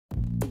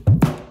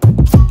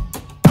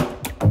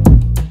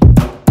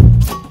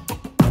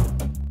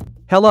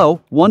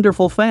Hello,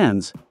 wonderful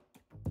fans.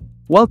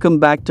 Welcome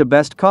back to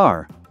Best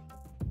Car.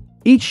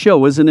 Each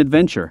show is an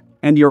adventure,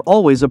 and you're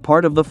always a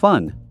part of the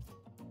fun.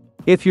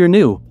 If you're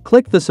new,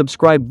 click the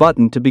subscribe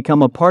button to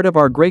become a part of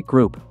our great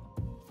group.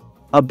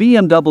 A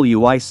BMW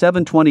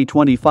i7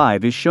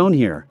 2025 is shown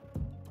here.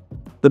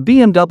 The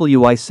BMW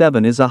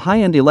i7 is a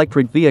high-end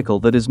electric vehicle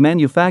that is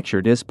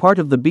manufactured as part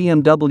of the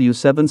BMW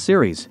 7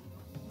 Series.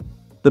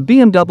 The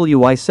BMW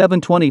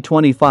i7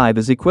 2025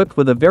 is equipped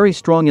with a very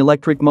strong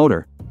electric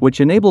motor, which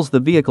enables the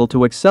vehicle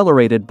to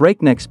accelerate at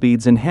breakneck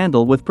speeds and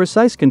handle with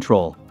precise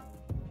control.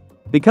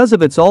 Because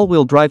of its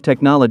all-wheel drive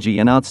technology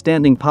and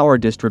outstanding power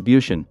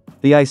distribution,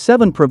 the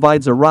i7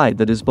 provides a ride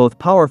that is both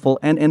powerful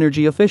and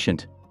energy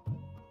efficient.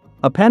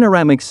 A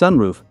panoramic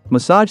sunroof,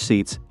 massage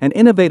seats, an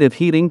innovative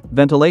heating,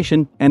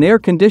 ventilation, and air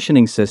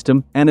conditioning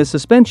system, and a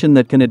suspension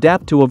that can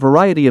adapt to a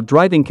variety of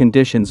driving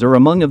conditions are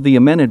among of the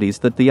amenities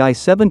that the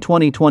i7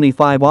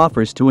 2025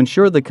 offers to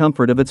ensure the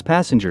comfort of its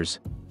passengers.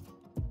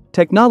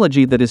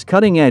 Technology that is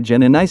cutting-edge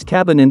and a nice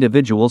cabin.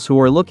 Individuals who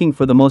are looking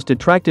for the most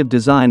attractive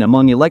design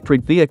among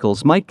electric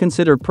vehicles might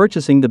consider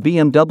purchasing the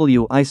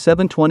BMW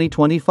i7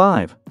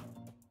 2025.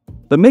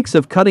 The mix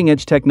of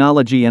cutting-edge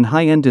technology and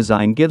high-end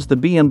design gives the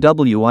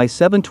BMW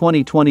i7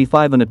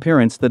 2025 an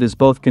appearance that is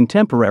both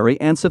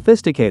contemporary and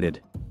sophisticated.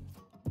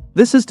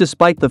 This is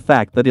despite the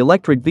fact that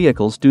electric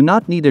vehicles do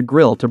not need a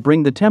grille to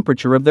bring the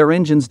temperature of their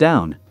engines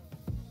down.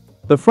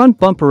 The front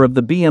bumper of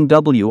the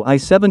BMW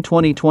i7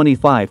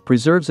 2025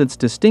 preserves its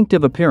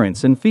distinctive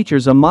appearance and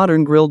features a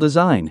modern grille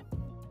design.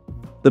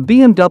 The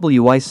BMW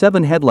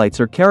i7 headlights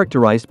are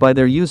characterized by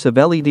their use of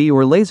LED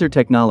or laser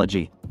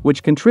technology,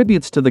 which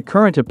contributes to the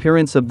current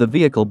appearance of the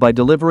vehicle by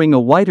delivering a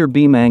wider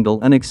beam angle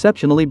and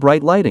exceptionally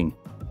bright lighting.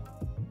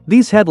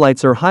 These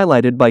headlights are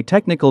highlighted by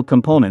technical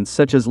components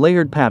such as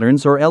layered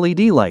patterns or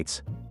LED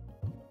lights.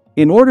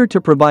 In order to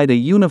provide a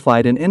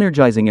unified and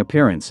energizing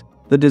appearance,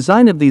 the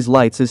design of these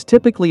lights is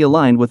typically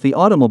aligned with the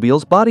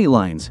automobile's body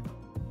lines.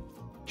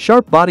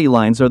 Sharp body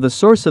lines are the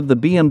source of the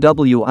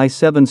BMW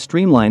i7's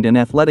streamlined and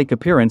athletic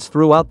appearance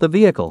throughout the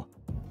vehicle.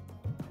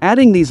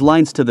 Adding these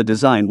lines to the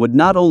design would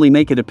not only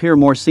make it appear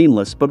more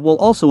seamless but will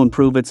also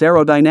improve its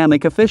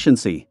aerodynamic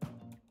efficiency.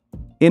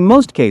 In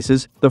most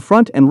cases, the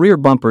front and rear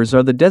bumpers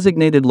are the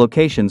designated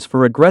locations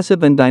for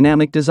aggressive and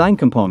dynamic design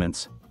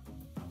components.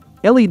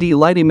 LED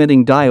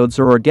light-emitting diodes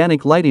or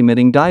organic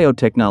light-emitting diode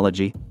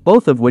technology,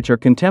 both of which are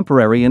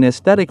contemporary and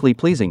aesthetically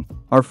pleasing,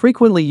 are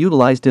frequently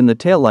utilized in the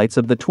taillights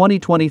of the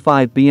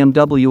 2025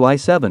 BMW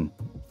i7.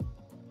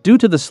 Due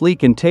to the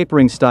sleek and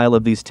tapering style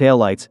of these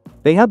taillights,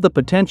 they have the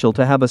potential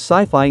to have a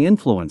sci-fi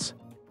influence.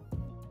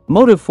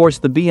 Motive Force.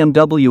 The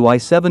BMW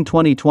i7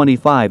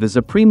 2025 is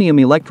a premium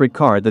electric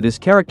car that is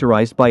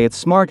characterized by its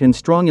smart and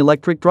strong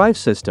electric drive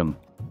system.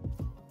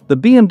 The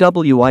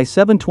BMW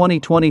i7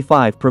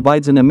 2025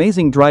 provides an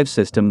amazing drive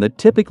system that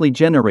typically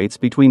generates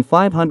between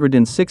 500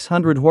 and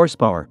 600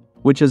 horsepower,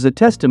 which is a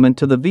testament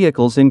to the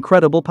vehicle's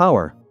incredible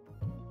power.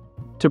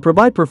 To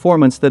provide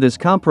performance that is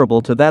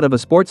comparable to that of a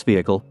sports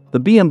vehicle, the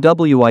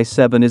BMW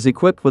i7 is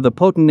equipped with a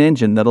potent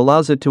engine that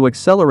allows it to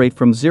accelerate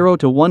from 0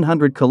 to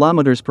 100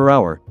 km per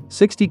hour,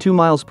 62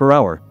 miles per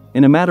hour,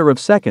 in a matter of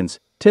seconds,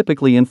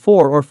 typically in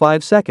 4 or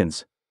 5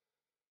 seconds.